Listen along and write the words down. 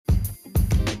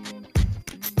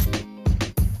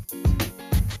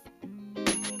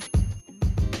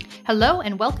Hello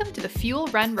and welcome to the Fuel,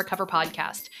 Run, Recover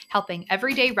podcast, helping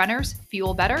everyday runners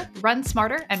fuel better, run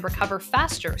smarter, and recover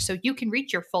faster so you can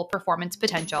reach your full performance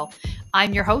potential.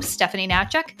 I'm your host, Stephanie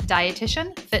Natchek,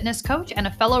 dietitian, fitness coach, and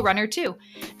a fellow runner too.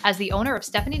 As the owner of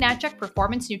Stephanie Natchek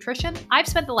Performance Nutrition, I've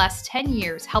spent the last 10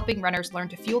 years helping runners learn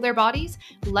to fuel their bodies,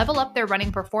 level up their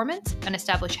running performance, and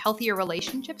establish healthier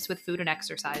relationships with food and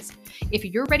exercise. If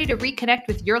you're ready to reconnect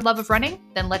with your love of running,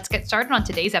 then let's get started on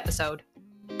today's episode.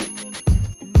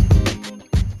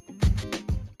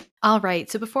 All right,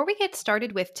 so before we get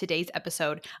started with today's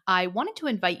episode, I wanted to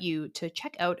invite you to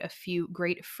check out a few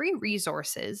great free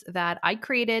resources that I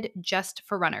created just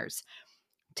for runners.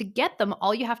 To get them,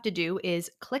 all you have to do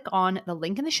is click on the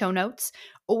link in the show notes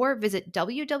or visit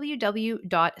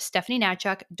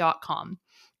www.stephanienatchek.com.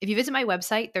 If you visit my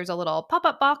website, there's a little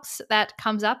pop-up box that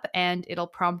comes up and it'll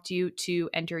prompt you to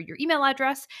enter your email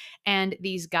address, and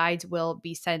these guides will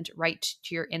be sent right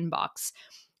to your inbox.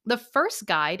 The first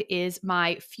guide is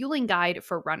my fueling guide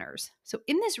for runners. So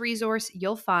in this resource,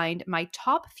 you'll find my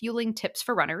top fueling tips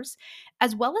for runners,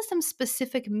 as well as some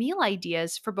specific meal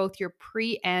ideas for both your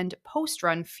pre and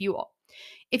post-run fuel.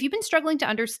 If you've been struggling to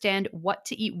understand what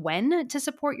to eat when to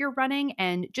support your running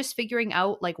and just figuring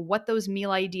out what those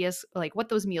meal ideas, what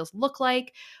those meals look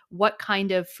like, what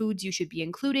kind of foods you should be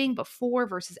including before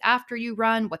versus after you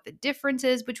run, what the difference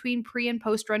is between pre and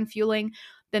post run fueling,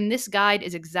 then this guide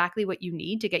is exactly what you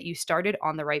need to get you started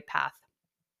on the right path.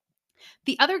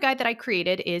 The other guide that I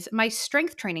created is my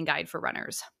strength training guide for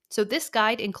runners. So this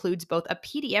guide includes both a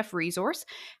PDF resource,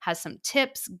 has some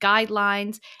tips,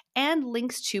 guidelines, and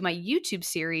links to my YouTube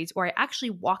series where I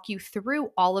actually walk you through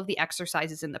all of the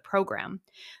exercises in the program.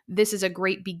 This is a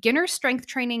great beginner strength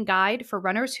training guide for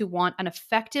runners who want an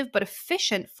effective but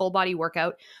efficient full body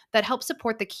workout that helps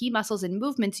support the key muscles and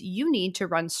movements you need to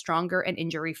run stronger and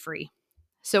injury-free.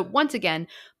 So once again,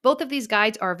 both of these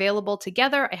guides are available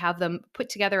together. I have them put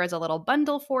together as a little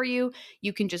bundle for you.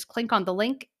 You can just click on the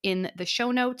link in the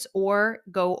show notes or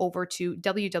go over to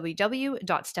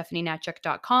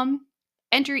www.stephanienatchek.com,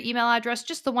 enter your email address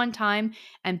just the one time,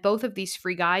 and both of these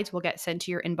free guides will get sent to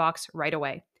your inbox right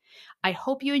away. I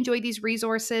hope you enjoy these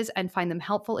resources and find them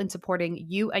helpful in supporting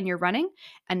you and your running.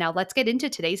 And now let's get into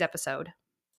today's episode.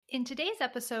 In today's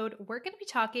episode, we're going to be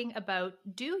talking about,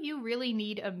 do you really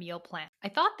need a meal plan? I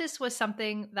thought this was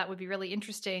something that would be really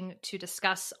interesting to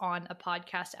discuss on a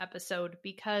podcast episode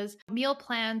because meal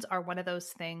plans are one of those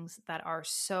things that are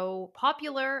so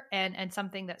popular and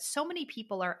something that so many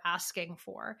people are asking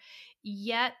for.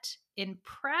 Yet in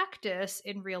practice,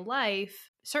 in real life,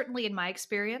 certainly in my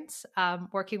experience,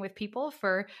 working with people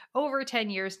for over 10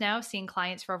 years now, seeing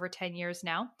clients for over 10 years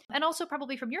now, and also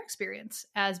probably from your experience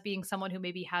as being someone who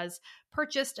maybe has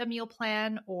purchased a meal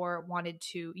plan or wanted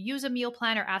to use a meal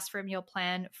plan or ask for a meal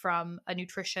plan from a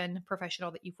nutrition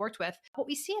professional that you've worked with. What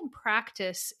we see in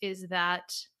practice is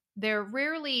that they're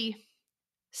rarely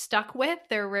stuck with,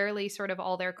 they're rarely sort of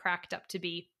all they're cracked up to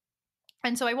be.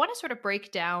 And so I want to sort of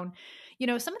break down,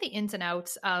 some of the ins and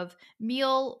outs of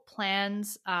meal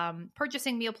plans,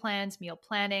 purchasing meal plans, meal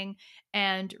planning,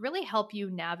 and really help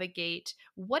you navigate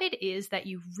what it is that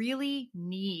you really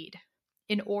need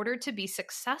in order to be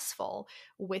successful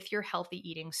with your healthy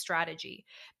eating strategy.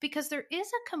 Because there is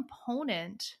a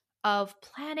component of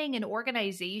planning and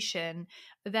organization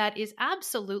that is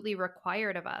absolutely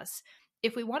required of us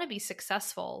if we want to be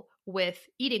successful with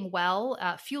eating well,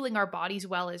 fueling our bodies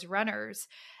well as runners.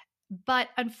 But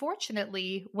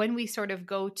unfortunately, when we sort of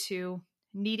go to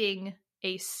needing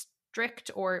a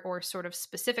strict or sort of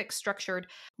specific structured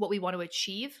what we want to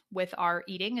achieve with our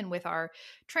eating and with our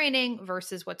training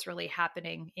versus what's really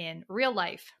happening in real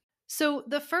life. So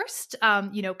the first,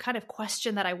 kind of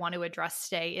question that I want to address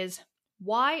today is,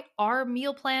 why are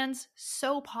meal plans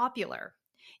so popular?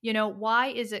 Why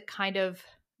is it kind of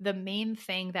the main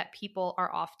thing that people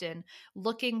are often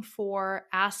looking for,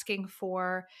 asking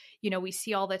for? We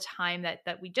see all the time that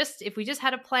if we just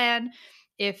had a plan,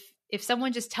 if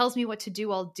someone just tells me what to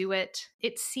do, I'll do it.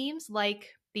 It seems like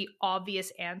the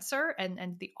obvious answer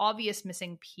and the obvious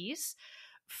missing piece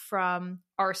from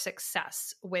our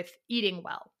success with eating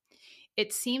well.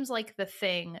 It seems like the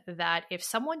thing that if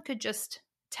someone could just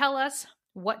tell us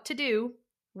what to do,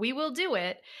 we will do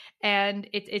it. And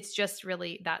it's just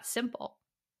really that simple.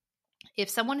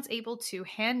 If someone is able to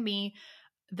hand me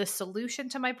the solution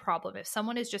to my problem, if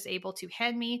someone is just able to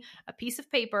hand me a piece of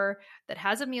paper that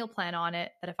has a meal plan on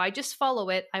it, that if I just follow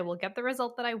it, I will get the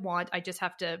result that I want, I just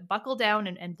have to buckle down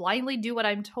and blindly do what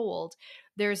I'm told,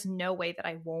 there's no way that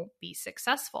I won't be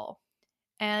successful.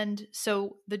 And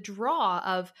so the draw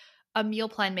of a meal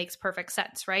plan makes perfect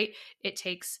sense, right? It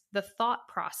takes the thought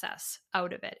process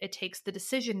out of it. It takes the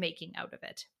decision making out of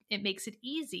it. It makes it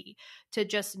easy to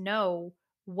just know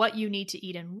what you need to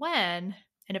eat and when.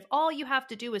 And if all you have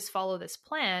to do is follow this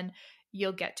plan,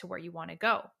 you'll get to where you want to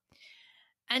go.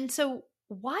 And so,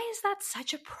 why is that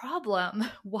such a problem?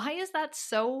 Why is that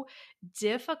so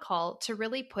difficult to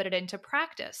really put it into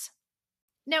practice?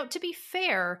 Now, to be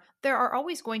fair, there are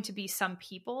always going to be some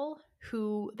people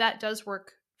who that does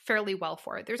work fairly well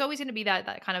for it. There's always going to be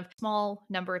that kind of small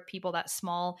number of people, that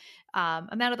small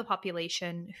amount of the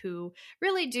population who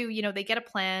really do, they get a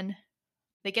plan,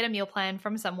 they get a meal plan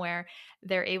from somewhere,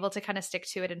 they're able to kind of stick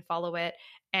to it and follow it.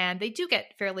 And they do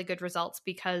get fairly good results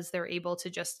because they're able to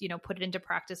just, put it into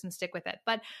practice and stick with it.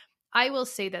 But I will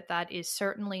say that that is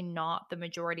certainly not the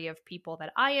majority of people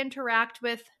that I interact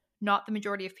with, not the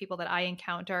majority of people that I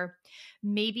encounter.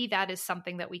 Maybe that is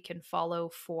something that we can follow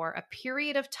for a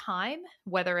period of time,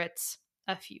 whether it's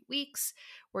a few weeks,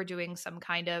 we're doing some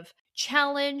kind of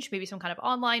challenge, maybe some kind of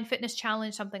online fitness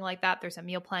challenge, something like that. There's a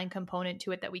meal plan component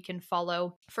to it that we can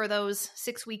follow for those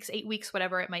 6 weeks, 8 weeks,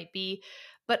 whatever it might be.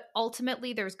 But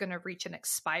ultimately, there's going to reach an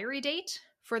expiry date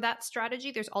for that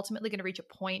strategy. There's ultimately going to reach a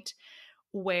point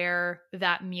where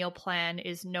that meal plan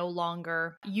is no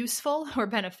longer useful or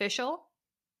beneficial,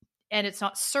 and it's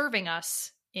not serving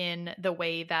us in the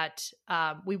way that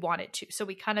we want it to. So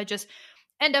we kind of just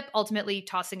end up ultimately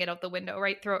tossing it out the window,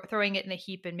 right? Throwing it in a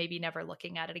heap and maybe never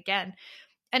looking at it again.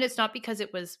 And it's not because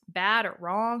it was bad or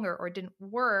wrong or didn't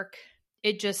work.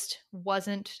 It just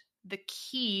wasn't the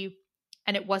key,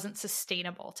 and it wasn't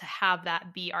sustainable to have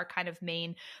that be our kind of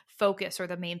main focus or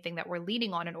the main thing that we're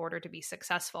leaning on in order to be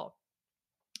successful.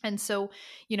 And so,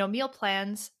 meal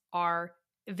plans are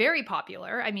very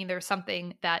popular. I mean, there's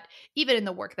something that even in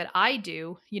the work that I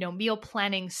do, meal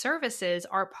planning services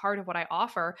are part of what I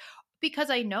offer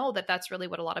because I know that that's really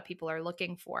what a lot of people are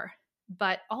looking for.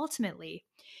 But ultimately,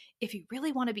 if you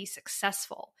really want to be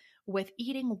successful with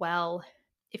eating well,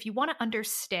 if you want to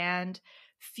understand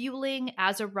fueling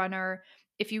as a runner,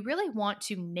 if you really want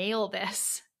to nail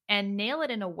this and nail it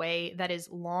in a way that is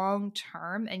long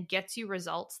term and gets you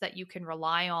results that you can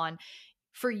rely on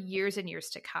for years and years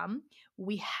to come,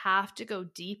 we have to go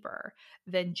deeper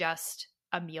than just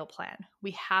a meal plan.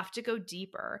 We have to go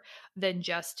deeper than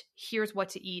just here's what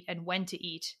to eat and when to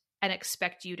eat and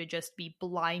expect you to just be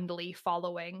blindly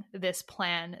following this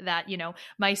plan that,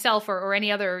 myself or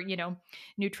any other,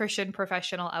 nutrition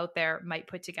professional out there might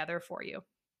put together for you.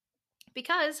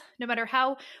 Because no matter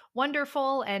how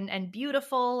wonderful and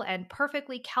beautiful and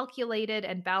perfectly calculated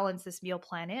and balanced this meal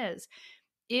plan is,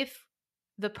 if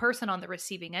the person on the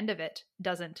receiving end of it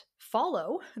doesn't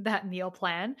follow that meal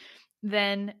plan,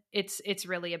 then it's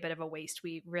really a bit of a waste.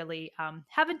 We really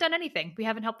haven't done anything. We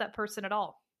haven't helped that person at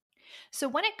all. So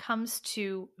when it comes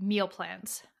to meal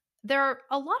plans, there are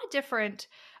a lot of different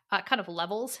kind of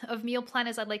levels of meal plan,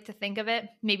 as I'd like to think of it,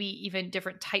 maybe even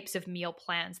different types of meal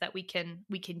plans that we can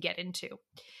get into.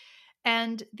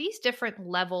 And these different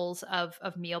levels of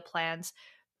meal plans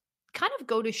kind of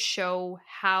go to show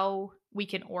how we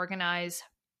can organize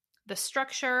the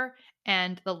structure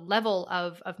and the level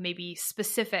of maybe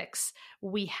specifics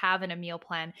we have in a meal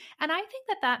plan. And I think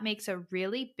that makes a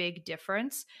really big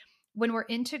difference when we're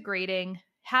integrating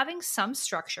having some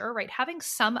structure, right? Having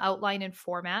some outline and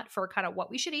format for kind of what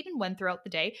we should eat and when throughout the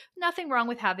day. Nothing wrong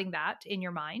with having that in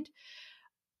your mind.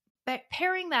 But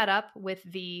pairing that up with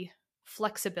the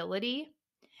flexibility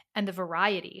and the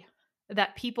variety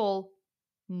that people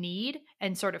need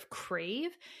and sort of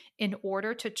crave in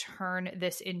order to turn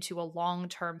this into a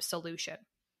long-term solution.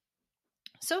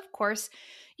 So, of course,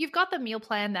 you've got the meal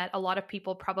plan that a lot of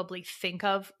people probably think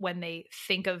of when they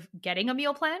think of getting a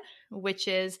meal plan, which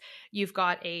is you've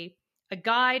got a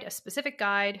guide, a specific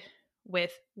guide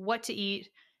with what to eat,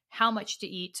 how much to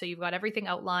eat. So you've got everything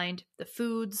outlined, the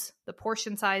foods, the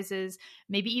portion sizes,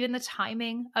 maybe even the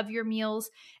timing of your meals,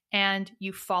 and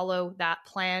you follow that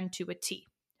plan to a T.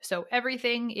 So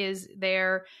everything is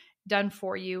there, done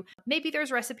for you. Maybe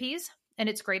there's recipes, and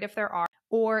it's great if there are.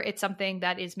 Or it's something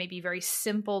that is maybe very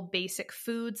simple, basic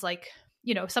foods like,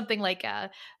 something like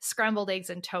scrambled eggs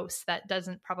and toast that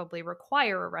doesn't probably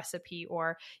require a recipe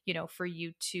or, for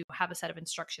you to have a set of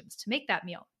instructions to make that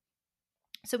meal.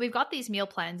 So we've got these meal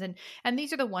plans, and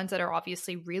these are the ones that are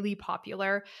obviously really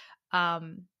popular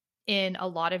in a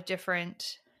lot of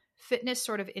different fitness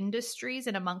sort of industries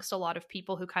and amongst a lot of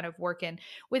people who kind of work in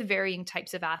with varying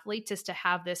types of athletes, is to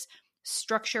have this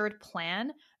structured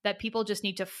plan that people just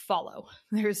need to follow.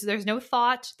 There's no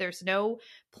thought, there's no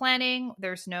planning,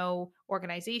 there's no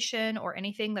organization or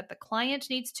anything that the client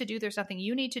needs to do. There's nothing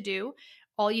you need to do.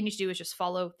 All you need to do is just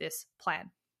follow this plan.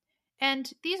 And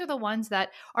these are the ones that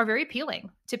are very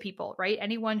appealing to people, right?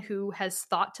 Anyone who has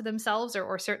thought to themselves,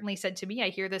 or certainly said to me, I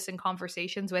hear this in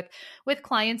conversations with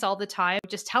clients all the time,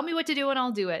 just tell me what to do and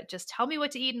I'll do it. Just tell me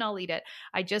what to eat and I'll eat it.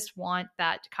 I just want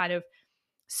that kind of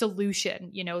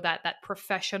solution, that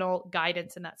professional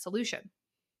guidance and that solution.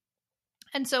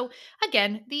 And so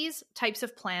again, these types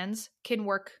of plans can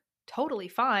work totally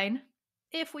fine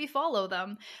if we follow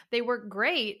them. They work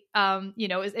great.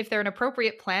 If they're an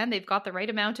appropriate plan, they've got the right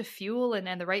amount of fuel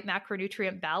and the right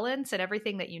macronutrient balance and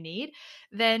everything that you need,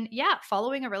 then yeah,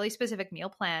 following a really specific meal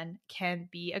plan can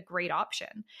be a great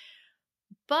option.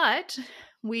 But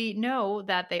we know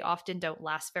that they often don't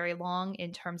last very long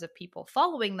in terms of people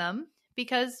following them,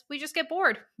 because we just get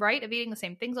bored, right? Of eating the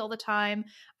same things all the time,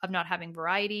 of not having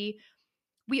variety.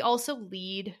 We also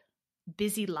lead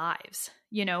busy lives.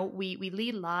 We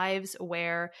lead lives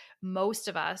where most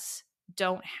of us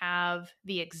don't have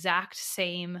the exact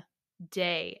same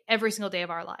day every single day of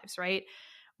our lives, right?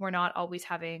 We're not always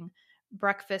having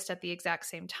breakfast at the exact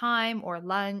same time, or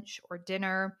lunch or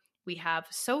dinner. We have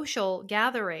social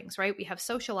gatherings, right? We have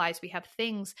socialized, we have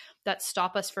things that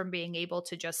stop us from being able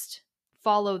to just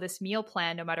follow this meal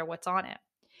plan no matter what's on it.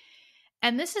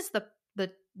 And this is the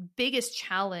biggest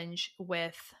challenge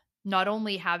with not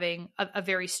only having a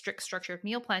very strict structured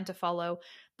meal plan to follow,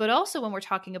 but also when we're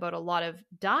talking about a lot of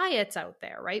diets out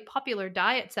there, right? Popular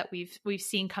diets that we've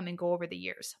seen come and go over the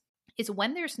years, is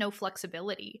when there's no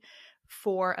flexibility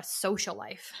for a social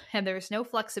life, and there's no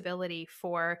flexibility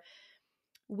for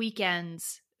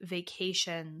weekends,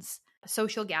 vacations,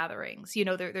 social gatherings.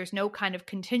 There's no kind of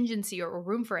contingency or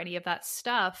room for any of that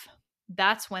stuff.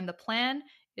 That's when the plan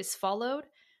is followed,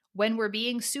 when we're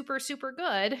being super, super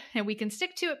good and we can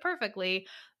stick to it perfectly.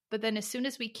 But then as soon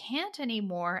as we can't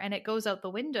anymore and it goes out the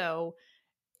window,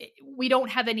 we don't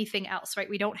have anything else, right?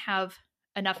 We don't have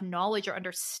enough knowledge or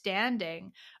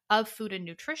understanding of food and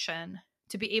nutrition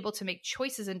to be able to make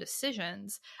choices and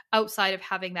decisions outside of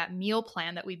having that meal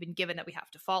plan that we've been given that we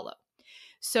have to follow.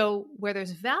 So where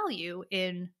there's value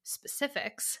in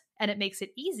specifics and it makes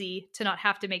it easy to not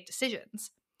have to make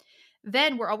decisions,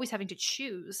 then we're always having to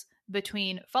choose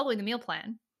between following the meal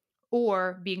plan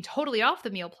or being totally off the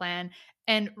meal plan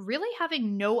and really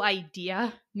having no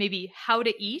idea maybe how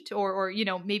to eat, or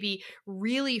maybe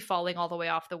really falling all the way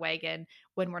off the wagon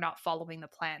when we're not following the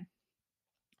plan.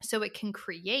 So it can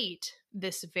create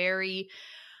this very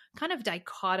kind of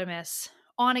dichotomous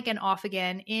on again, off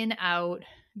again, in, out,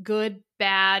 good,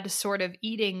 bad sort of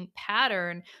eating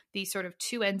pattern, these sort of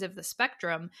two ends of the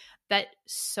spectrum that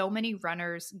so many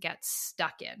runners get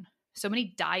stuck in, so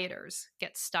many dieters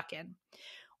get stuck in,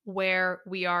 where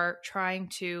we are trying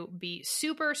to be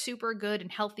super, super good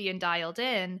and healthy and dialed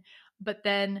in, but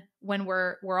then when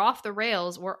we're off the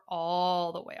rails, we're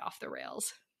all the way off the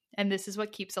rails. And this is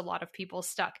what keeps a lot of people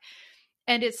stuck.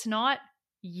 And it's not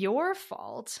your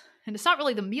fault, and it's not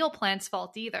really the meal plan's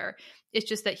fault either. It's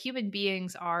just that human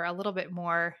beings are a little bit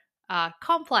more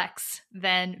complex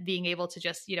than being able to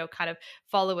just, kind of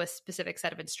follow a specific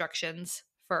set of instructions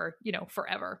for,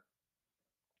 forever.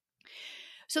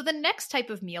 So the next type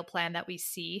of meal plan that we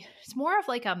see is more of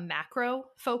like a macro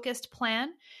focused plan,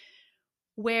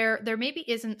 where there maybe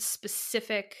isn't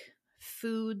specific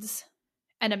foods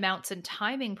and amounts and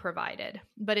timing provided,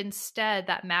 but instead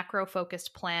that macro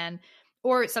focused plan,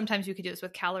 or sometimes you could do this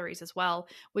with calories as well,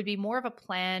 would be more of a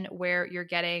plan where you're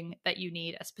getting that you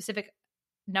need a specific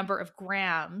number of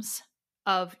grams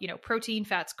of, protein,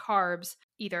 fats, carbs,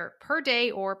 either per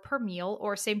day or per meal,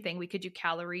 or same thing, we could do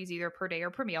calories either per day or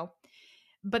per meal.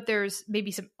 But there's maybe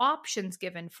some options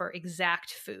given for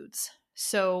exact foods.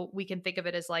 So we can think of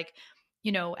it as like,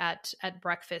 at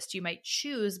breakfast, you might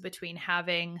choose between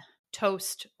having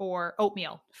toast or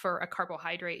oatmeal for a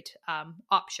carbohydrate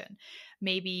option.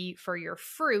 Maybe for your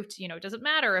fruit, it doesn't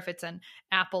matter if it's an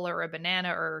apple or a banana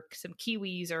or some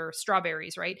kiwis or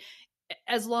strawberries, right?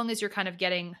 As long as you're kind of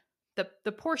getting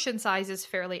the portion size is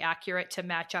fairly accurate to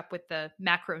match up with the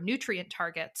macronutrient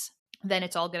targets, then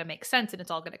it's all going to make sense and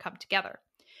it's all going to come together.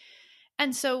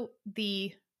 And so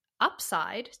the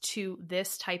upside to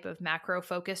this type of macro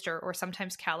focused or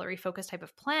sometimes calorie focused type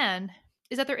of plan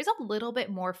is that there is a little bit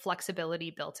more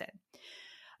flexibility built in.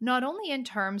 Not only in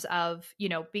terms of,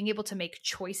 being able to make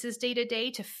choices day to day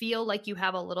to feel like you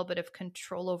have a little bit of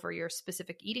control over your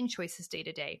specific eating choices day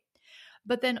to day,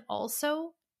 but then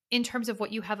also in terms of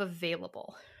what you have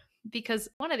available. Because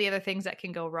one of the other things that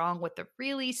can go wrong with the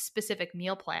really specific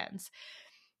meal plans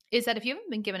is that if you haven't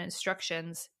been given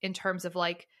instructions in terms of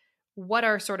like what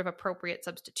are sort of appropriate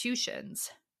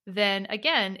substitutions, then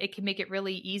again, it can make it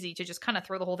really easy to just kind of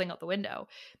throw the whole thing out the window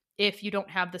if you don't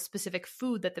have the specific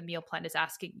food that the meal plan is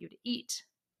asking you to eat.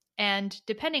 And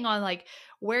depending on like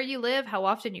where you live, how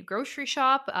often you grocery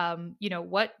shop,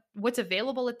 what's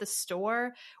available at the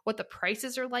store, what the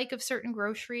prices are like of certain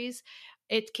groceries,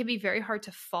 it can be very hard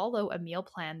to follow a meal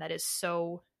plan that is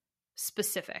so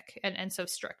specific and so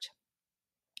strict.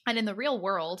 And in the real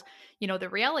world, the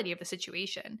reality of the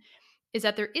situation is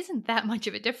that there isn't that much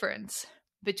of a difference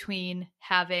between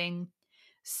having,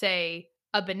 say,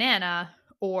 a banana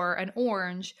or an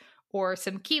orange or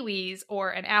some kiwis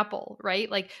or an apple,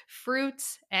 right? Like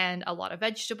fruits and a lot of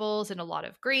vegetables and a lot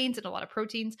of greens and a lot of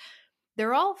proteins,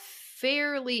 they're all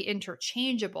fairly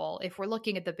interchangeable if we're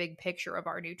looking at the big picture of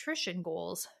our nutrition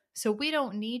goals. So we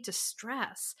don't need to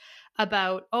stress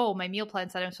about, oh, my meal plan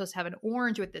said I'm supposed to have an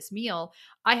orange with this meal.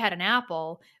 I had an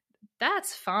apple.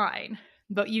 That's fine.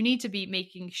 But you need to be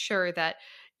making sure that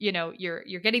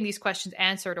you're getting these questions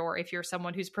answered, or if you're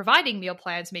someone who's providing meal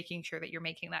plans, making sure that you're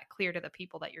making that clear to the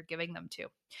people that you're giving them to.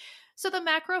 So the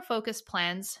macro focused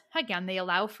plans, again, they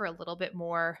allow for a little bit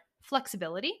more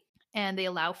flexibility and they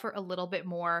allow for a little bit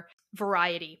more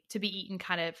variety to be eaten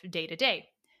kind of day to day.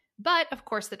 But of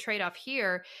course, the trade off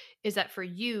here is that for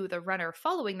you, the runner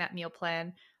following that meal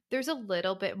plan, there's a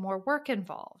little bit more work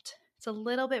involved. It's a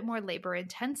little bit more labor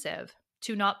intensive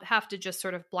to not have to just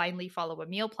sort of blindly follow a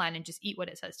meal plan and just eat what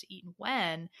it says to eat and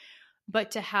when,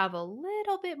 but to have a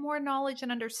little bit more knowledge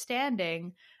and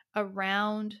understanding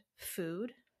around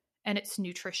food and its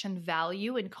nutrition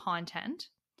value and content,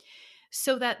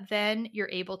 so that then you're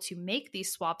able to make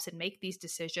these swaps and make these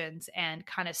decisions and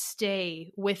kind of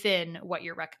stay within what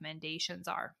your recommendations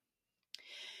are.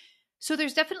 So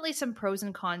there's definitely some pros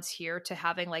and cons here to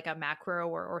having like a macro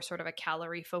or sort of a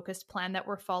calorie focused plan that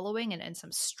we're following, and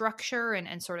some structure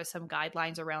and sort of some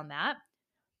guidelines around that.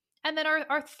 And then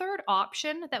our third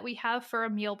option that we have for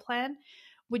a meal plan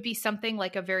would be something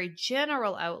like a very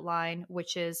general outline,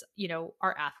 which is,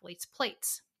 our athlete's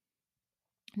plates.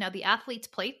 Now, the athlete's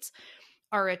plates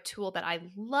are a tool that I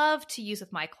love to use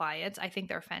with my clients. I think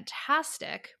they're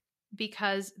fantastic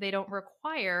because they don't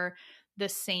require the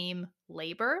same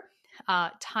labor,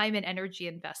 time, and energy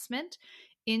investment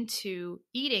into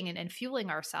eating and fueling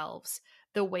ourselves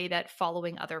the way that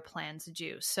following other plans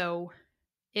do. So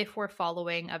if we're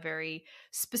following a very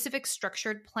specific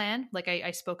structured plan, like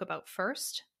I spoke about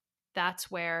first, that's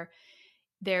where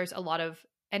there's a lot of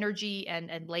energy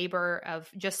and labor of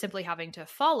just simply having to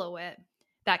follow it.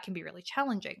 That can be really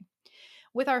challenging.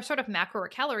 With our sort of macro or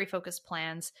calorie focused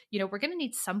plans, we're going to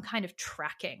need some kind of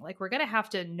tracking. Like we're going to have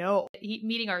to know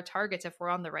meeting our targets if we're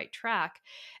on the right track.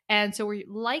 And so we're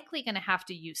likely going to have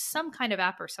to use some kind of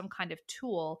app or some kind of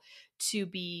tool to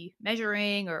be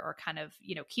measuring or kind of,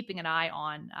 keeping an eye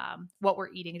on what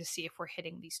we're eating to see if we're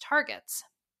hitting these targets.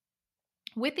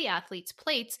 With the athlete's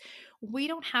plates, we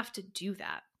don't have to do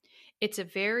that. It's a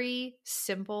very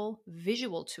simple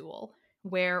visual tool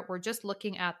where we're just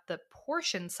looking at the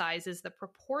portion sizes, the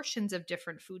proportions of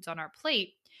different foods on our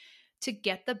plate to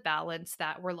get the balance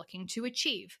that we're looking to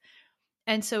achieve.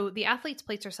 And so the athlete's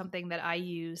plates are something that I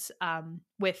use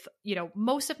with,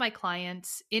 most of my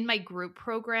clients in my group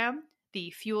program, the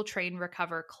Fuel Train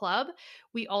Recover Club.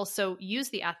 We also use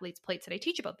the athlete's plates, and I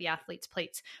teach about the athlete's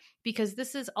plates because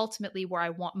this is ultimately where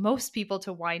I want most people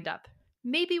to wind up.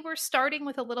 Maybe we're starting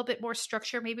with a little bit more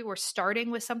structure. Maybe we're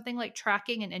starting with something like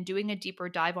tracking and doing a deeper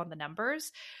dive on the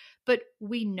numbers. But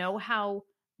we know how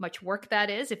much work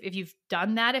that is. If you've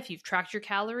done that, if you've tracked your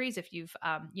calories, if you've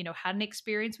had an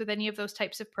experience with any of those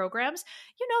types of programs,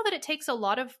 you know that it takes a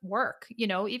lot of work,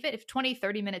 even if 20,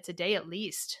 30 minutes a day at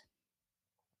least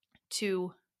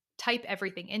to type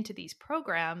everything into these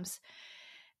programs.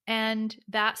 And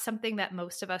that's something that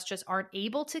most of us just aren't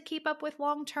able to keep up with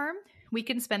long term. We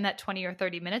can spend that 20 or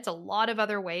 30 minutes a lot of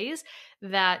other ways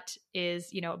that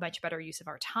is, a much better use of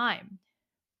our time.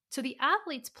 So the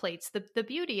athlete's plates, the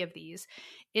beauty of these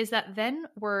is that then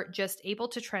we're just able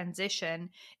to transition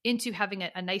into having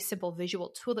a nice, simple visual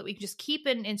tool that we can just keep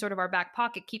in sort of our back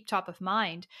pocket, keep top of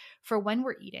mind for when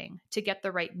we're eating to get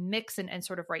the right mix and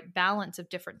sort of right balance of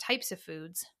different types of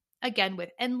foods. Again, with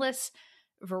endless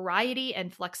variety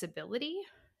and flexibility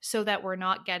so that we're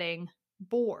not getting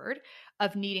bored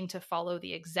of needing to follow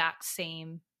the exact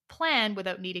same plan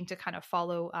without needing to kind of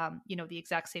follow, the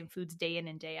exact same foods day in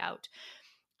and day out.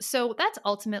 So that's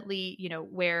ultimately,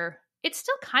 where it's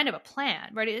still kind of a plan,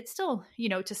 right? It's still,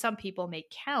 to some people may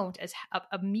count as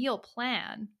a meal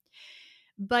plan,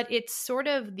 but it's sort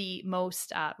of the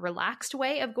most relaxed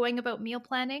way of going about meal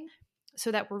planning, so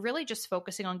that we're really just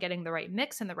focusing on getting the right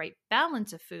mix and the right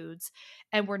balance of foods.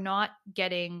 And we're not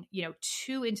getting,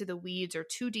 too into the weeds or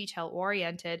too detail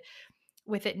oriented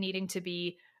with it needing to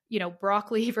be,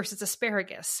 broccoli versus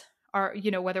asparagus, or,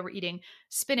 whether we're eating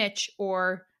spinach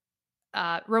or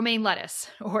romaine lettuce,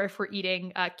 or if we're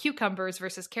eating cucumbers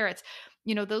versus carrots,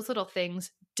 those little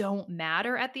things don't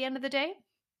matter at the end of the day.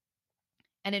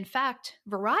 And in fact,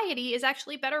 variety is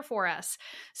actually better for us.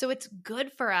 So it's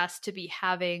good for us to be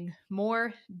having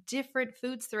more different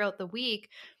foods throughout the week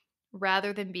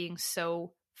rather than being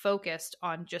so focused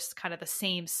on just kind of the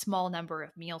same small number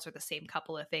of meals or the same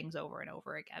couple of things over and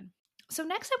over again. So,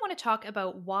 next, I want to talk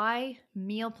about why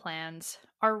meal plans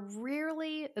are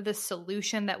rarely the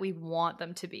solution that we want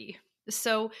them to be.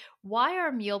 So, why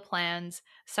are meal plans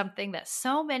something that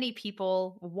so many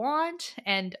people want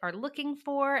and are looking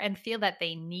for and feel that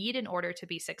they need in order to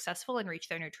be successful and reach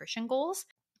their nutrition goals?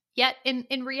 Yet,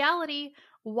 in reality,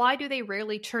 why do they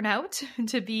rarely turn out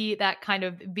to be that kind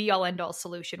of be all end all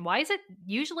solution? Why is it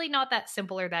usually not that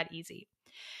simple or that easy?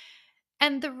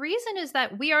 And the reason is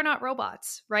that we are not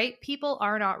robots, right? People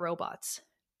are not robots.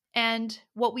 And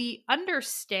what we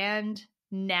understand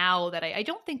now that I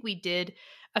don't think we did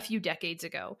a few decades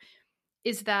ago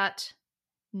is that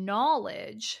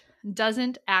knowledge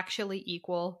doesn't actually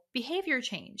equal behavior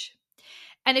change.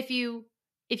 And if you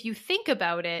think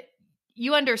about it,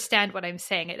 you understand what I'm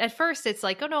saying. At first, it's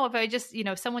like, oh no, if I just,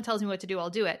 someone tells me what to do, I'll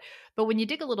do it. But when you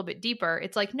dig a little bit deeper,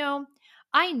 it's like, no,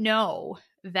 I know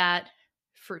that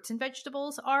fruits and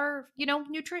vegetables are,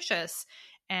 nutritious.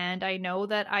 And I know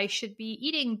that I should be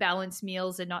eating balanced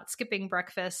meals and not skipping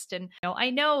breakfast. And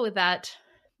I know that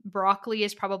broccoli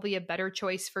is probably a better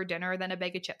choice for dinner than a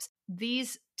bag of chips.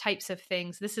 These types of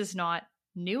things, this is not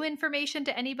new information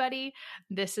to anybody.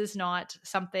 This is not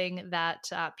something that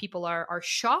people are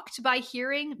shocked by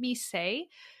hearing me say.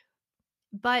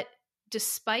 But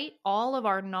despite all of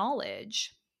our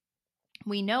knowledge,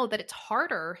 we know that it's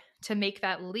harder to make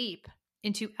that leap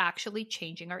into actually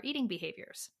changing our eating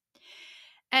behaviors.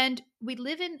 And we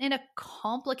live in a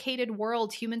complicated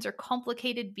world. Humans are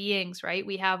complicated beings, right?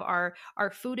 We have our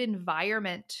food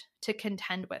environment to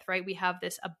contend with, right? We have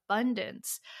this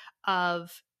abundance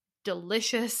of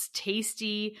delicious,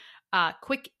 tasty,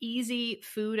 quick, easy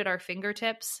food at our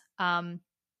fingertips.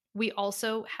 We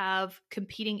also have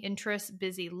competing interests,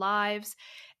 busy lives,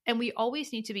 and we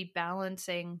always need to be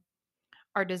balancing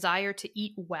our desire to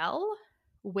eat well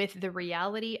with the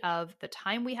reality of the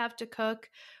time we have to cook,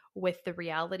 with the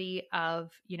reality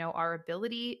of, our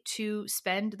ability to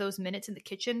spend those minutes in the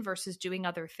kitchen versus doing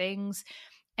other things.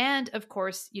 And of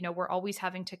course, we're always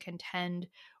having to contend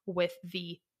with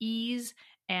the ease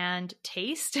and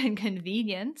taste and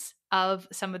convenience of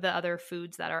some of the other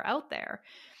foods that are out there.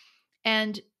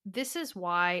 And this is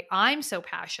why I'm so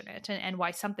passionate and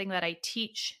why something that I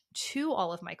teach to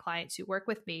all of my clients who work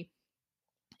with me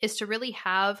is to really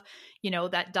have,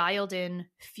 that dialed in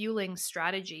fueling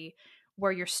strategy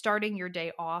where you're starting your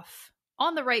day off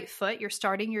on the right foot. You're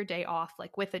starting your day off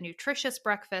like with a nutritious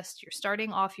breakfast. You're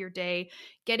starting off your day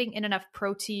getting in enough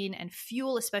protein and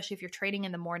fuel, especially if you're training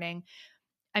in the morning.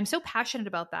 I'm so passionate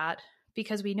about that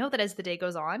because we know that as the day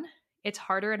goes on, it's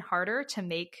harder and harder to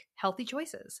make healthy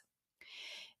choices.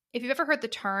 If you've ever heard the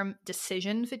term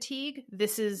decision fatigue,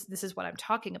 this is what I'm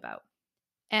talking about.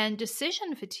 And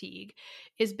decision fatigue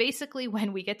is basically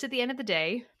when we get to the end of the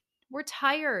day, we're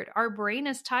tired. Our brain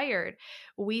is tired.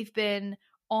 We've been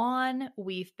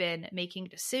making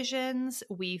decisions.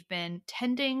 We've been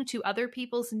tending to other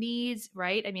people's needs,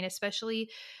 right? I mean, especially,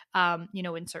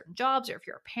 in certain jobs, or if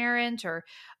you're a parent, or,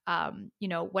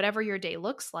 whatever your day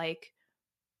looks like,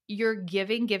 you're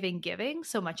giving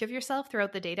so much of yourself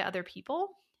throughout the day to other people.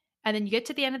 And then you get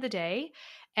to the end of the day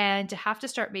and to have to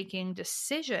start making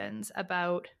decisions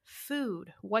about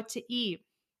food, what to eat,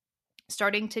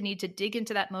 starting to need to dig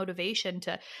into that motivation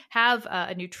to have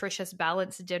a nutritious,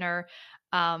 balanced dinner,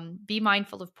 be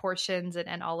mindful of portions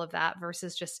and all of that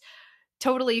versus just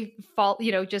totally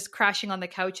just crashing on the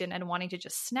couch and wanting to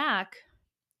just snack.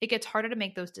 It gets harder to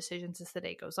make those decisions as the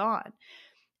day goes on.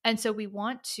 And so we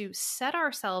want to set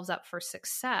ourselves up for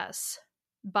success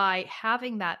by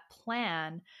having that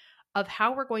plan of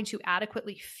how we're going to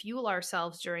adequately fuel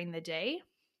ourselves during the day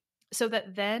so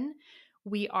that then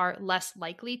we are less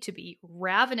likely to be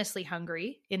ravenously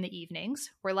hungry in the evenings.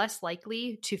 We're less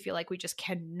likely to feel like we just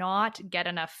cannot get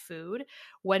enough food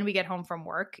when we get home from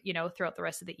work, throughout the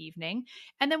rest of the evening.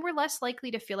 And then we're less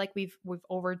likely to feel like we've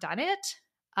overdone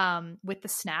it with the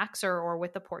snacks or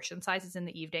with the portion sizes in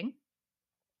the evening.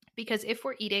 Because if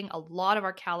we're eating a lot of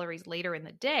our calories later in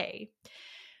the day,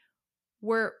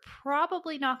 we're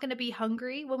probably not going to be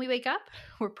hungry when we wake up.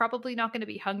 We're probably not going to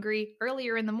be hungry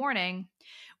earlier in the morning,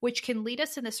 which can lead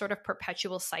us in this sort of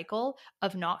perpetual cycle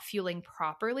of not fueling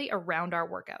properly around our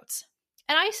workouts.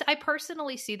 And I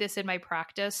personally see this in my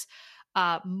practice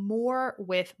more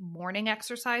with morning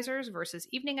exercisers versus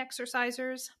evening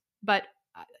exercisers. But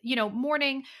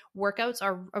morning workouts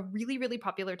are a really, really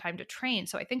popular time to train.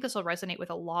 So I think this will resonate with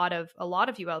a lot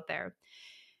of you out there,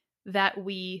 that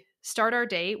we start our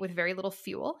day with very little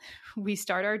fuel. We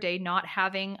start our day not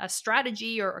having a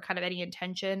strategy or kind of any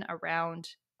intention around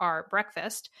our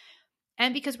breakfast.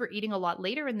 And because we're eating a lot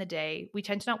later in the day, we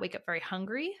tend to not wake up very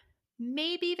hungry.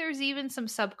 Maybe there's even some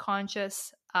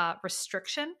subconscious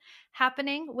restriction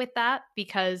happening with that,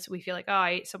 because we feel like, oh, I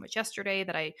ate so much yesterday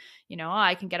that I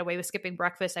can get away with skipping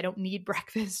breakfast. I don't need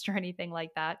breakfast or anything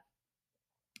like that.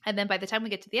 And then by the time we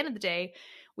get to the end of the day,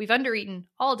 we've undereaten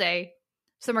all day.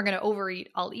 So we're going to overeat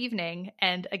all evening.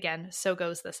 And again, so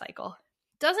goes the cycle.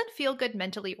 Doesn't feel good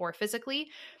mentally or physically.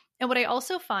 And what I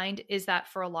also find is that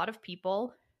for a lot of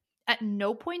people, at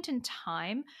no point in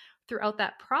time throughout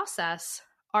that process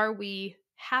are we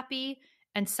happy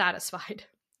and satisfied.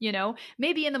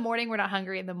 Maybe in the morning we're not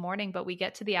hungry in the morning, but we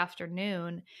get to the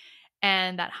afternoon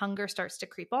and that hunger starts to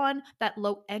creep on. That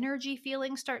low energy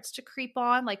feeling starts to creep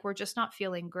on, like we're just not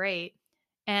feeling great.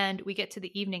 And we get to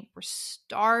the evening, we're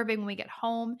starving when we get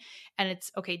home, and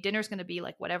it's okay, dinner's going to be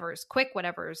like whatever's quick,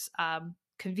 whatever's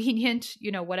convenient,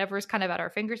 whatever's kind of at our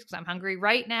fingers because I'm hungry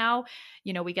right now.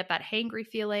 We get that hangry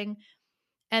feeling.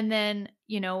 And then,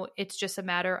 it's just a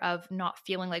matter of not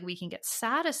feeling like we can get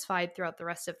satisfied throughout the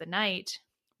rest of the night.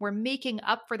 We're making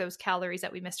up for those calories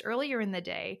that we missed earlier in the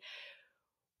day.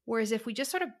 Whereas if we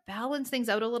just sort of balance things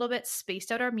out a little bit,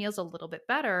 spaced out our meals a little bit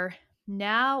better,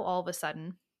 now all of a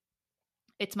sudden,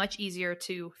 it's much easier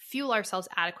to fuel ourselves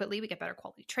adequately. We get better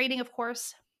quality training, of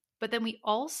course, but then we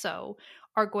also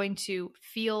are going to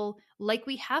feel like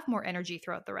we have more energy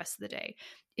throughout the rest of the day.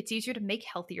 It's easier to make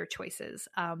healthier choices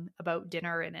about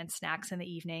dinner and snacks in the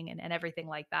evening and everything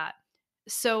like that.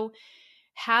 So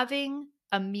having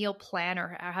a meal plan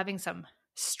or having some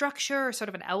structure or sort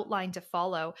of an outline to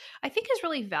follow, I think is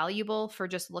really valuable for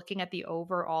just looking at the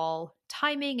overall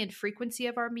timing and frequency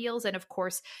of our meals. And of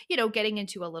course, getting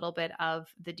into a little bit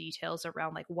of the details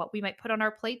around like what we might put on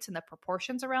our plates and the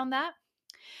proportions around that.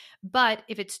 But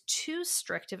if it's too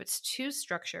strict, if it's too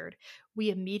structured,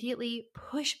 we immediately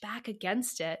push back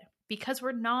against it because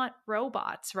we're not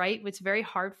robots, right? It's very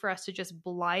hard for us to just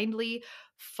blindly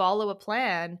follow a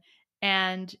plan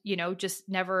and, just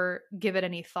never give it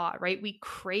any thought, right? We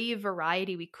crave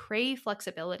variety, we crave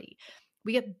flexibility.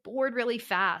 We get bored really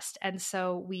fast. And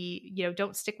so we,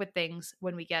 don't stick with things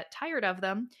when we get tired of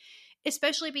them,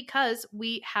 especially because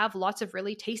we have lots of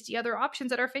really tasty other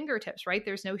options at our fingertips, right?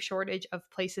 There's no shortage of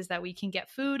places that we can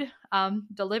get food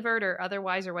delivered or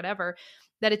otherwise or whatever,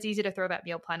 that it's easy to throw that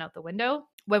meal plan out the window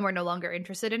when we're no longer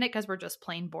interested in it because we're just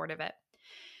plain bored of it.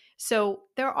 So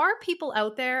there are people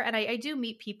out there, and I do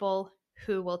meet people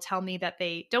who will tell me that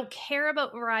they don't care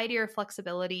about variety or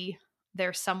flexibility.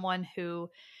 There's someone who,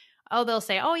 they'll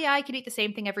say, oh yeah, I can eat the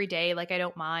same thing every day. Like I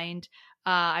don't mind.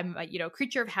 I'm a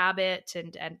creature of habit,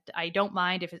 and I don't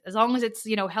mind if as long as it's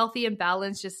healthy and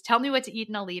balanced. Just tell me what to eat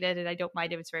and I'll eat it, and I don't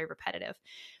mind if it's very repetitive.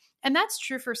 And that's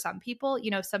true for some people.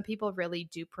 Some people really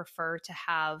do prefer to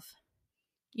have,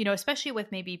 especially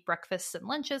with maybe breakfasts and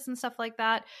lunches and stuff like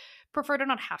that, prefer to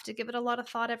not have to give it a lot of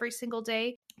thought every single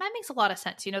day. That makes a lot of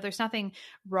sense. There's nothing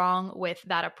wrong with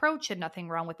that approach and nothing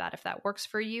wrong with that if that works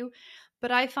for you.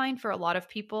 But I find for a lot of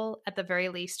people, at the very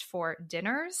least for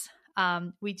dinners,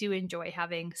 we do enjoy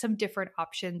having some different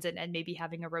options and maybe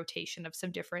having a rotation of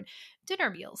some different dinner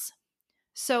meals.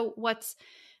 So what's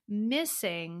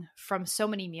missing from so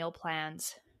many meal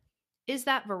plans is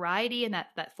that variety and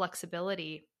that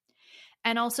flexibility,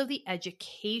 and also the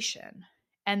education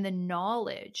and the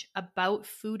knowledge about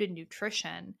food and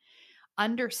nutrition,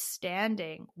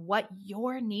 understanding what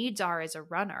your needs are as a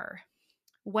runner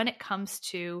when it comes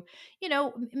to,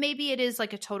 maybe it is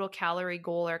like a total calorie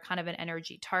goal or kind of an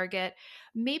energy target.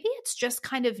 Maybe it's just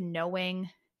kind of knowing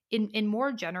in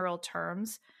more general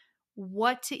terms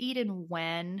what to eat and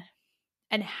when,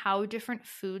 and how different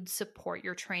foods support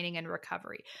your training and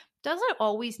recovery. Doesn't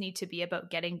always need to be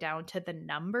about getting down to the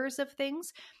numbers of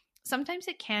things. Sometimes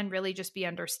it can really just be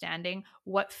understanding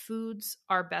what foods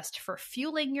are best for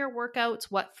fueling your workouts,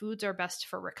 what foods are best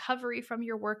for recovery from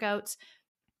your workouts,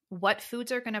 what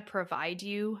foods are going to provide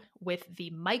you with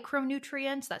the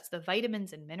micronutrients, that's the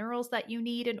vitamins and minerals that you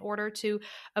need in order to,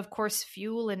 of course,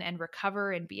 fuel and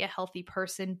recover and be a healthy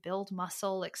person, build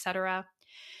muscle, etc.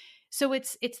 So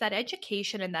it's that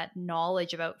education and that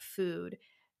knowledge about food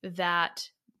that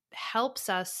helps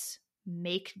us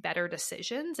make better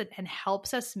decisions and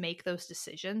helps us make those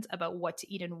decisions about what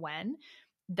to eat and when,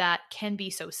 that can be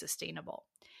so sustainable.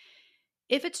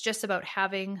 If it's just about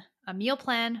having a meal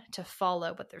plan to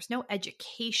follow, but there's no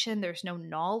education, there's no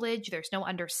knowledge, there's no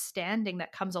understanding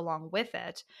that comes along with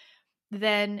it,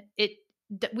 then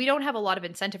we don't have a lot of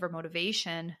incentive or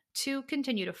motivation to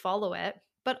continue to follow it.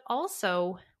 But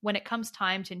also, when it comes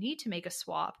time to need to make a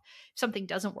swap, if something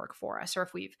doesn't work for us, or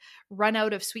if we've run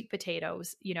out of sweet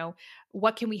potatoes,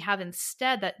 what can we have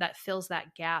instead that fills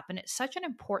that gap? And it's such an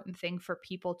important thing for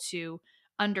people to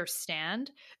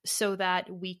understand so that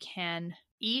we can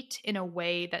eat in a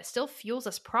way that still fuels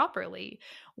us properly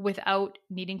without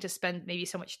needing to spend maybe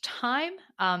so much time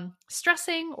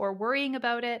stressing or worrying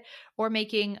about it, or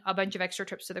making a bunch of extra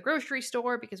trips to the grocery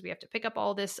store because we have to pick up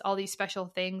all these special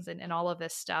things and all of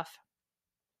this stuff.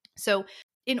 So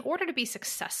in order to be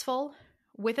successful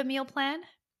with a meal plan,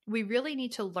 we really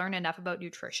need to learn enough about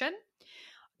nutrition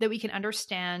that we can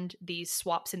understand these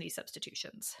swaps and these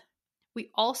substitutions.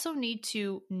 We also need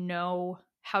to know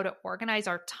how to organize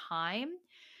our time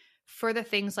for the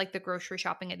things like the grocery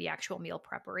shopping and the actual meal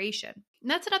preparation. And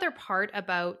that's another part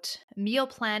about meal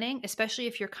planning, especially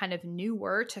if you're kind of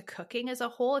newer to cooking as a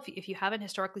whole, if you haven't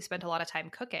historically spent a lot of time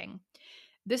cooking.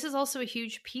 This is also a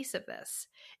huge piece of this,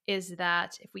 is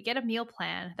that if we get a meal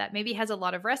plan that maybe has a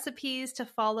lot of recipes to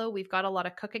follow, we've got a lot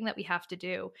of cooking that we have to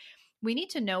do, we need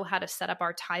to know how to set up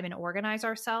our time and organize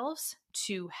ourselves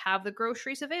to have the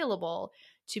groceries available,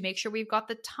 to make sure we've got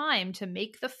the time to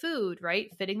make the food,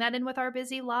 right? Fitting that in with our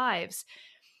busy lives.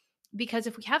 Because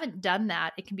if we haven't done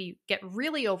that, it can get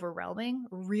really overwhelming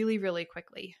really, really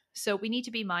quickly. So we need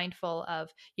to be mindful of,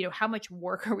 how much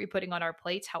work are we putting on our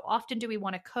plates? How often do we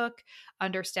want to cook?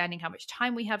 Understanding how much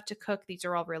time we have to cook. These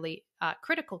are all really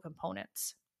critical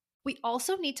components. We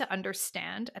also need to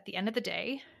understand at the end of the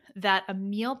day that a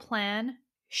meal plan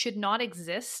should not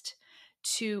exist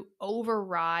to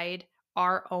override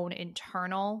our own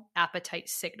internal appetite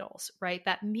signals, right?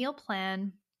 That meal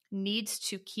plan needs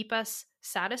to keep us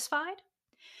satisfied.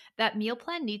 That meal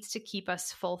plan needs to keep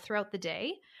us full throughout the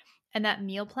day. And that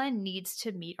meal plan needs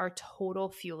to meet our total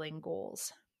fueling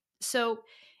goals. So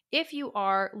if you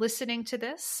are listening to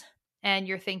this and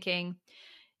you're thinking,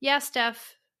 yeah,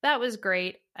 Steph, that was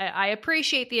great. I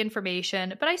appreciate the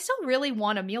information, but I still really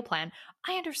want a meal plan.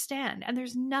 I understand. And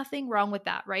there's nothing wrong with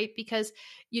that, right? Because,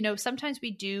 sometimes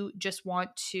we do just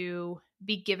want to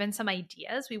be given some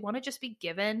ideas. We want to just be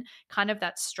given kind of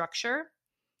that structure.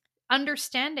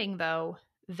 Understanding, though,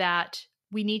 that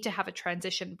we need to have a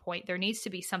transition point. There needs to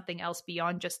be something else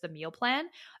beyond just the meal plan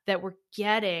that we're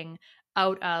getting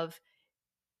out of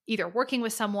either working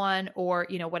with someone or,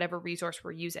 whatever resource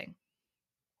we're using.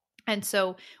 And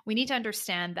so we need to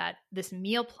understand that this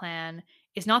meal plan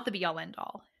is not the be all end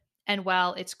all. And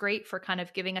while it's great for kind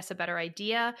of giving us a better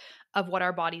idea of what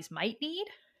our bodies might need,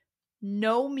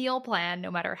 no meal plan,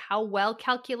 no matter how well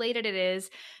calculated it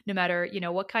is, no matter,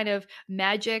 what kind of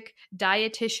magic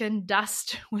dietitian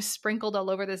dust was sprinkled all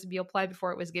over this meal plan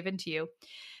before it was given to you,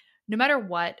 no matter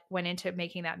what went into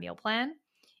making that meal plan,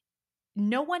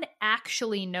 no one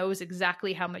actually knows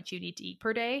exactly how much you need to eat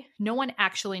per day. No one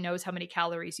actually knows how many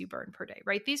calories you burn per day,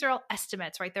 right? These are all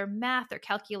estimates, right? They're math, they're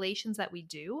calculations that we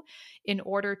do in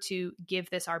order to give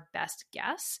this our best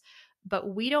guess.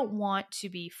 But we don't want to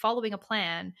be following a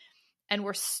plan and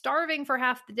we're starving for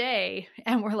half the day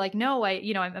and we're like, no,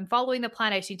 I'm following the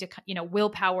plan. I just need to,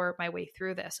 willpower my way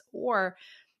through this. Or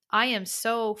I am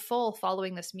so full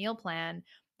following this meal plan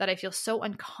that I feel so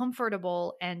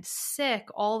uncomfortable and sick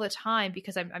all the time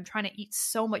because I'm trying to eat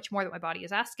so much more that my body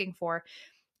is asking for.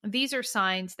 These are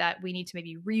signs that we need to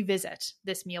maybe revisit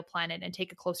this meal plan and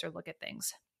take a closer look at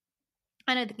things.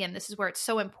 And again, this is where it's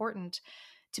so important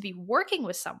to be working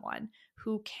with someone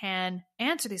who can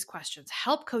answer these questions,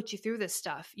 help coach you through this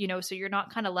stuff, so you're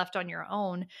not kind of left on your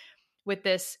own with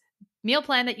this meal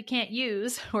plan that you can't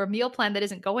use or a meal plan that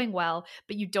isn't going well,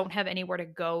 but you don't have anywhere to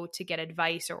go to get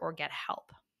advice or get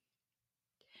help.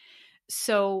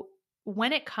 So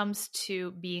when it comes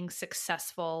to being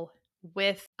successful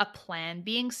with a plan,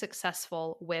 being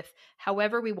successful with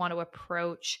however we want to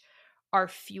approach our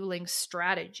fueling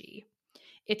strategy,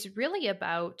 it's really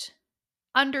about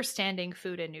understanding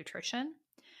food and nutrition,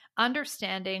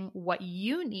 understanding what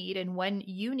you need and when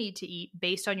you need to eat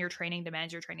based on your training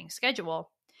demands, your training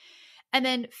schedule, and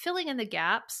then filling in the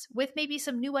gaps with maybe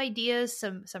some new ideas,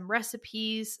 some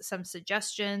recipes, some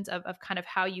suggestions of kind of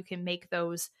how you can make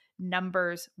those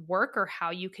numbers work or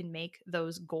how you can make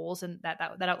those goals and that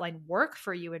outline work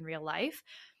for you in real life.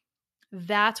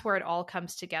 That's where it all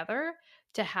comes together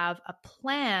to have a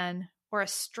plan or a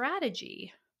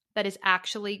strategy that is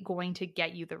actually going to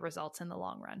get you the results in the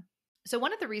long run. So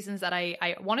one of the reasons that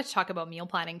I wanted to talk about meal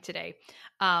planning today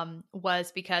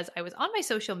was because I was on my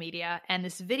social media and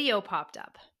this video popped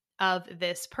up of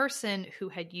this person who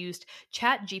had used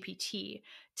ChatGPT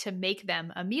to make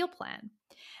them a meal plan.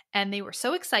 And they were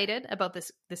so excited about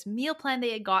this meal plan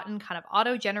they had gotten kind of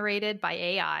auto-generated by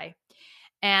AI.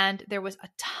 And there was a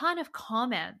ton of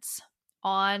comments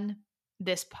on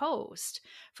this post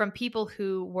from people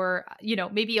who were,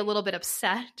 maybe a little bit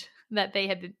upset that they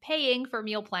had been paying for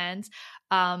meal plans.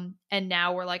 And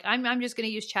now we're like, I'm just going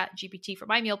to use Chat GPT for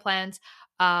my meal plans.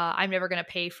 I'm never going to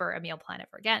pay for a meal plan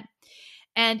ever again.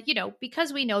 And,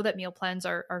 because we know that meal plans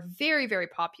are very, very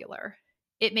popular,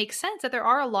 it makes sense that there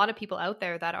are a lot of people out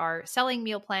there that are selling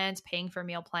meal plans, paying for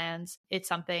meal plans. It's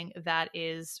something that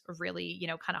is really,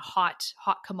 kind of hot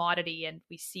commodity. And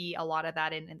we see a lot of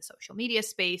that in the social media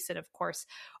space. And of course,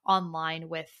 online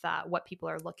with what people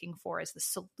are looking for as the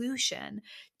solution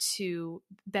to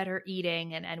better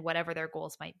eating and whatever their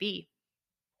goals might be.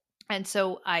 And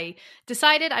so I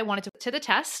decided I wanted to put to the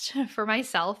test for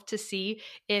myself to see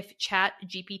if Chat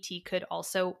GPT could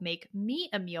also make me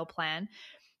a meal plan.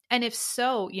 And if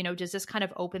so, does this kind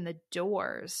of open the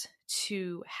doors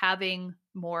to having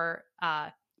more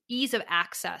ease of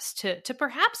access to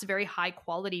perhaps very high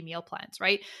quality meal plans,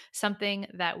 right? Something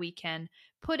that we can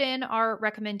put in our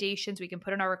recommendations, we can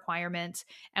put in our requirements,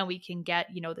 and we can get,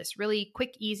 this really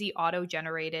quick, easy,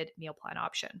 auto-generated meal plan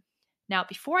option. Now,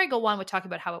 before I go on with talking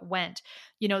about how it went,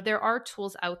 there are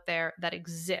tools out there that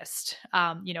exist.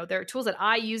 There are tools that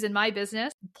I use in my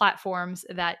business, platforms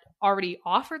that already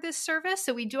offer this service.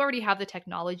 So we do already have the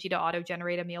technology to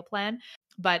auto-generate a meal plan.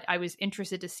 But I was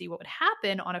interested to see what would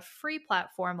happen on a free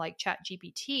platform like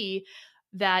ChatGPT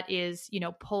that is,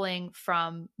 pulling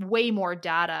from way more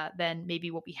data than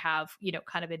maybe what we have,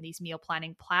 kind of in these meal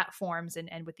planning platforms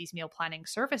and with these meal planning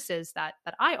services that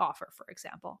I offer, for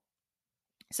example.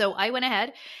 So I went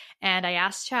ahead and I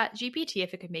asked ChatGPT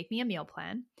if it could make me a meal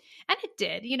plan. And it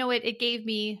did. It gave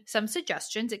me some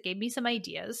suggestions, it gave me some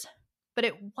ideas, but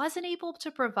it wasn't able to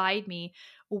provide me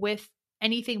with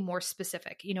anything more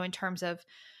specific, in terms of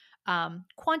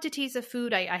quantities of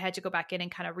food. I had to go back in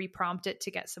and kind of reprompt it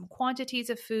to get some quantities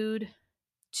of food,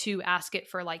 to ask it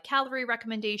for like calorie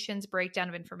recommendations, breakdown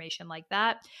of information like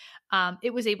that.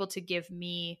 It was able to give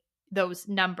me those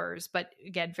numbers, but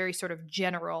again, very sort of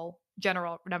general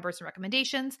numbers and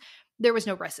recommendations. There was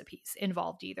no recipes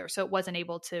involved either. So it wasn't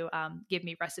able to give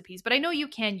me recipes, but I know you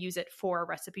can use it for a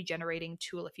recipe generating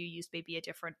tool if you use maybe a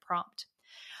different prompt.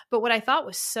 But what I thought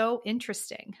was so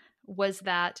interesting was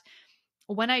that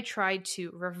when I tried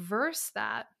to reverse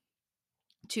that,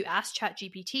 to ask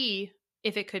ChatGPT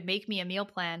if it could make me a meal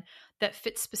plan that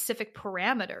fits specific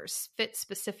parameters, fits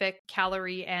specific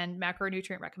calorie and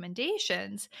macronutrient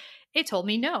recommendations, it told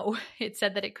me no. It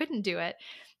said that it couldn't do it.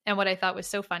 And what I thought was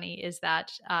so funny is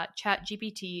that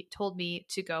ChatGPT told me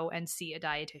to go and see a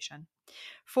dietitian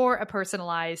for a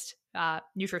personalized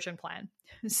nutrition plan.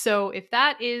 So if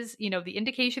that is, the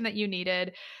indication that you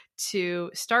needed to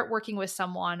start working with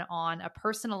someone on a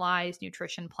personalized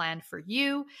nutrition plan for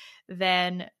you,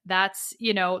 then that's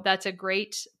a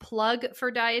great plug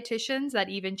for dietitians. That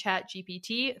even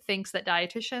ChatGPT thinks that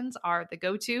dietitians are the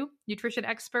go-to nutrition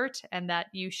expert and that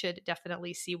you should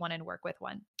definitely see one and work with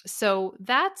one. So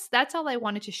that's all I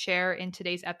wanted to share in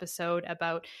today's episode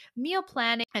about meal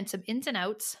planning and some ins and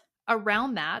outs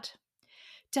around that,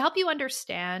 to help you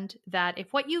understand that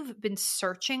if what you've been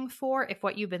searching for, if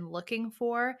what you've been looking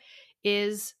for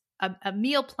is a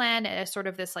meal plan, a sort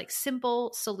of this like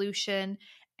simple solution,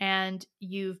 and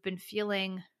you've been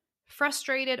feeling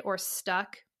frustrated or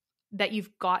stuck, that you've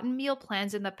gotten meal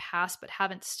plans in the past but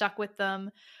haven't stuck with them,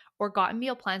 or gotten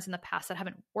meal plans in the past that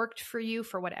haven't worked for you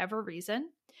for whatever reason,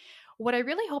 what I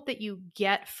really hope that you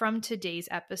get from today's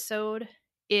episode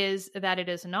is that it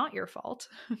is not your fault.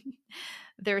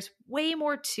 There's way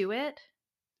more to it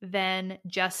than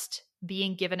just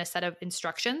being given a set of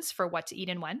instructions for what to eat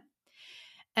and when.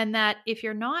 And that if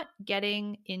you're not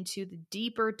getting into the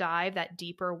deeper dive, that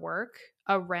deeper work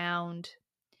around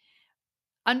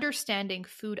understanding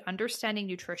food, understanding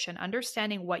nutrition,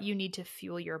 understanding what you need to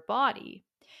fuel your body,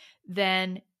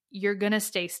 then you're going to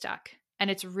stay stuck.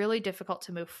 And it's really difficult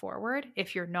to move forward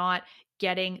if you're not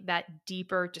getting that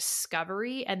deeper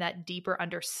discovery and that deeper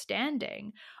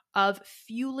understanding of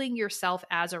fueling yourself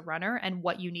as a runner and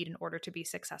what you need in order to be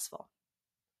successful.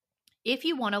 If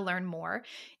you want to learn more,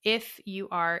 if you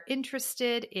are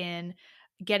interested in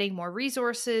getting more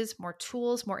resources, more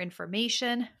tools, more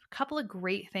information, a couple of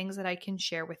great things that I can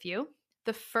share with you.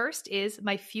 The first is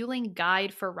my fueling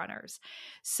guide for runners.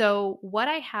 So what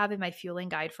I have in my fueling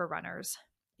guide for runners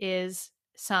is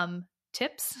some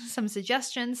tips, some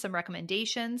suggestions, some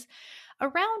recommendations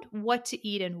around what to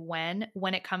eat and when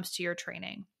it comes to your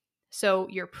training. So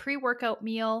your pre-workout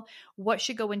meal, what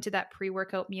should go into that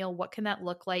pre-workout meal? What can that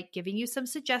look like? Giving you some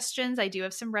suggestions. I do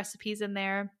have some recipes in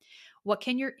there. What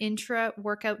can your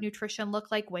intra-workout nutrition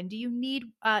look like? When do you need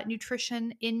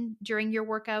nutrition in during your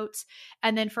workouts?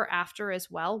 And then for after as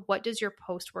well, what does your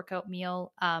post-workout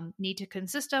meal need to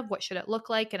consist of? What should it look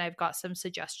like? And I've got some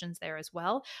suggestions there as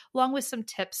well, along with some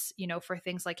tips, for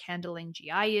things like handling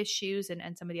GI issues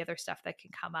and some of the other stuff that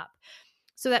can come up.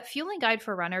 So that fueling guide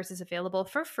for runners is available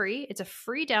for free. It's a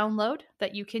free download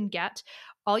that you can get.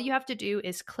 All you have to do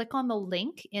is click on the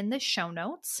link in the show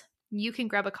notes. You can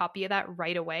grab a copy of that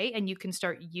right away and you can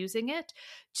start using it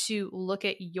to look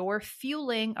at your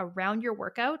fueling around your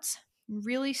workouts,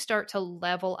 really start to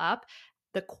level up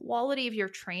the quality of your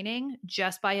training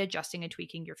just by adjusting and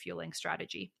tweaking your fueling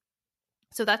strategy.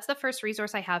 So that's the first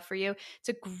resource I have for you. It's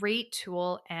a great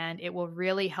tool and it will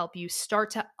really help you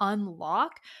start to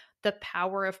unlock the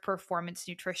power of performance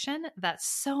nutrition that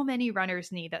so many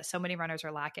runners need, that so many runners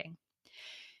are lacking.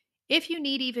 If you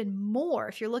need even more,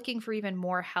 if you're looking for even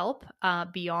more help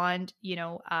beyond,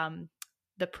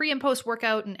 the pre and post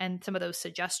workout and some of those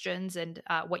suggestions and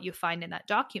what you find in that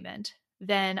document,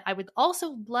 then I would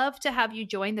also love to have you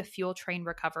join the Fuel Train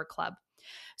Recover Club.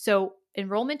 So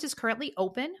enrollment is currently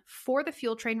open for the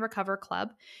Fuel Train Recover Club.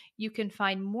 You can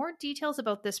find more details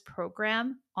about this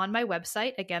program on my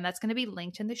website. Again, that's going to be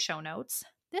linked in the show notes.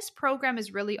 This program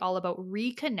is really all about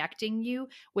reconnecting you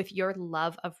with your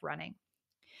love of running,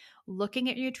 looking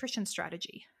at your nutrition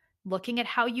strategy, looking at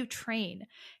how you train,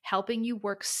 helping you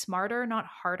work smarter, not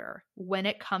harder when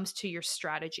it comes to your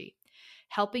strategy,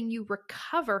 helping you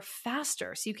recover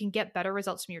faster so you can get better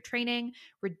results from your training,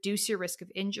 reduce your risk of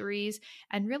injuries,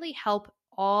 and really help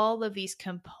all of these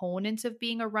components of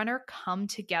being a runner come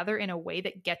together in a way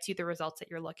that gets you the results that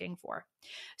you're looking for.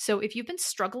 So if you've been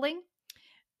struggling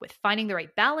with finding the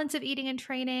right balance of eating and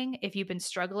training, if you've been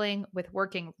struggling with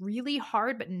working really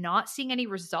hard but not seeing any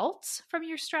results from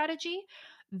your strategy,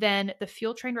 then the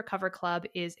Fuel Train Recover Club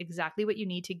is exactly what you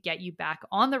need to get you back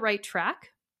on the right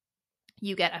track.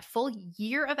 You get a full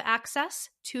year of access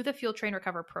to the Fuel Train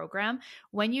Recover program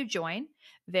when you join.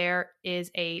 There is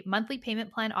a monthly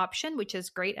payment plan option, which is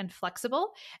great and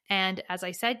flexible. And as I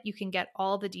said, you can get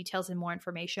all the details and more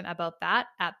information about that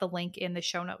at the link in the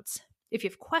show notes. If you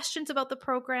have questions about the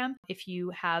program, if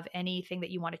you have anything that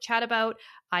you want to chat about,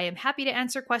 I am happy to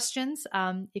answer questions.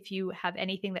 If you have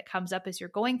anything that comes up as you're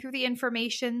going through the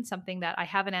information, something that I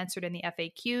haven't answered in the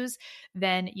FAQs,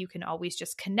 then you can always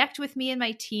just connect with me and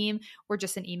my team. We're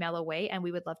just an email away and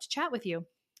we would love to chat with you.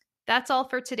 That's all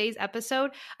for today's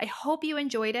episode. I hope you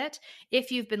enjoyed it.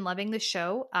 If you've been loving the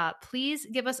show, please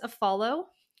give us a follow.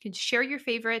 You can share your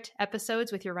favorite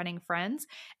episodes with your running friends.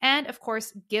 And of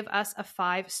course, give us a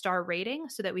 5-star rating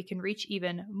so that we can reach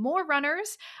even more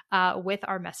runners with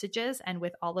our messages and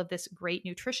with all of this great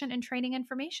nutrition and training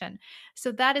information.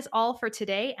 So that is all for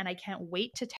today. And I can't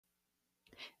wait to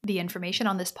The information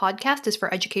on this podcast is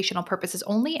for educational purposes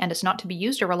only and is not to be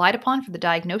used or relied upon for the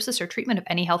diagnosis or treatment of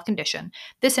any health condition.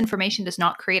 This information does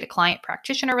not create a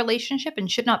client-practitioner relationship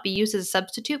and should not be used as a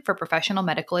substitute for professional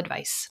medical advice.